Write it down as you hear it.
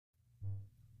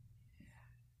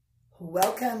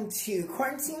Welcome to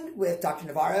Quarantine with Dr.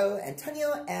 Navarro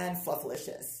Antonio and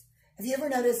Fluffylicious. Have you ever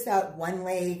noticed that one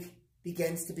leg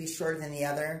begins to be shorter than the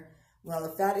other? Well,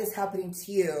 if that is happening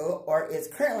to you or is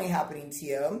currently happening to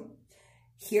you,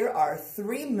 here are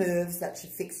 3 moves that should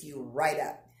fix you right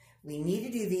up. We need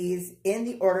to do these in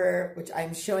the order which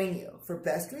I'm showing you. For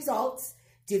best results,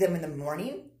 do them in the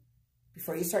morning,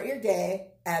 before you start your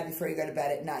day, and before you go to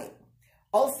bed at night.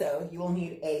 Also, you will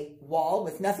need a wall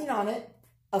with nothing on it,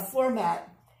 a floor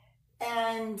mat,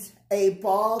 and a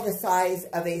ball the size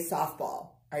of a softball.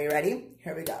 Are you ready?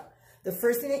 Here we go. The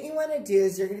first thing that you want to do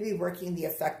is you're going to be working the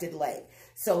affected leg.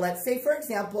 So let's say, for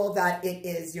example, that it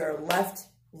is your left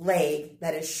leg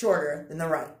that is shorter than the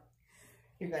right.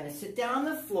 You're going to sit down on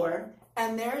the floor,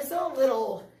 and there's a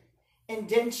little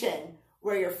indentation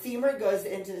where your femur goes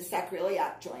into the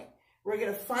sacroiliac joint. We're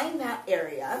going to find that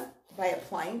area by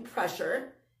applying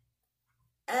pressure,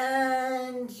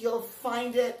 and you'll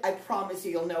find it. I promise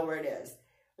you, you'll know where it is.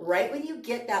 Right when you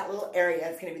get that little area,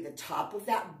 it's going to be the top of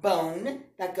that bone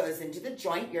that goes into the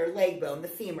joint, your leg bone, the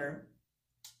femur.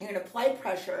 You're going to apply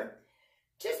pressure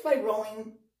just by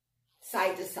rolling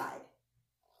side to side.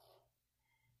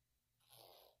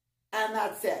 And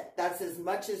that's it. That's as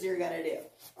much as you're going to do.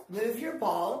 Move your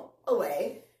ball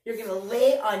away. You're going to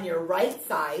lay on your right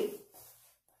side.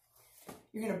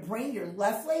 You're going to bring your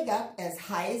left leg up as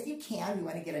high as you can. We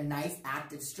want to get a nice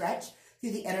active stretch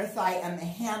through the inner thigh and the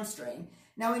hamstring.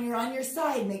 Now, when you're on your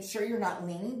side, make sure you're not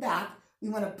leaning back. We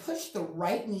want to push the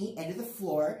right knee into the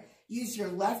floor. Use your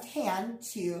left hand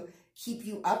to keep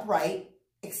you upright.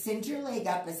 Extend your leg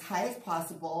up as high as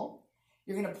possible.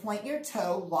 You're going to point your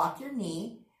toe, lock your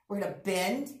knee. We're going to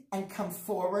bend and come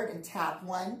forward and tap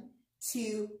 1,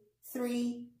 2,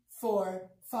 3, 4,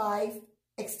 5.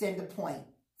 Extend to point.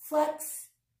 Flex.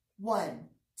 1,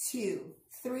 2,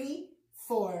 3,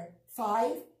 4,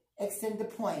 5. Extend to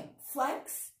point.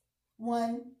 Flex.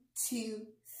 1, 2,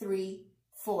 3,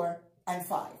 4, and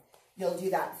 5. You'll do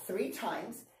that 3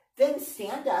 times. Then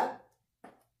stand up.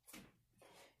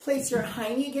 Place your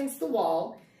high knee against the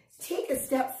wall. Take a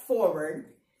step forward.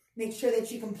 Make sure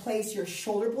that you can place your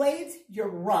shoulder blades, your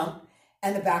rump,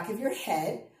 and the back of your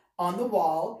head on the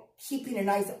wall, keeping a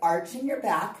nice arch in your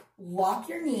back. Lock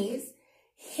your knees.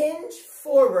 Hinge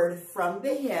forward from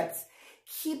the hips,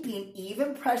 keeping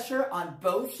even pressure on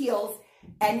both heels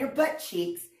and your butt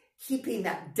cheeks, keeping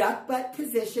that duck butt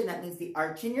position. That means the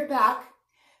arch in your back.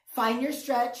 Find your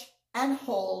stretch and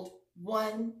hold.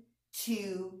 1,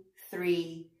 2,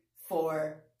 3,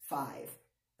 4, 5.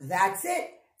 That's it.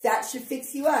 That should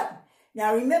fix you up.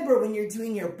 Now remember, when you're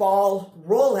doing your ball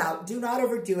rollout, do not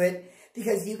overdo it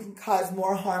because you can cause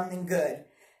more harm than good.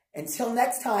 Until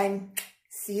next time,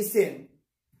 see you soon.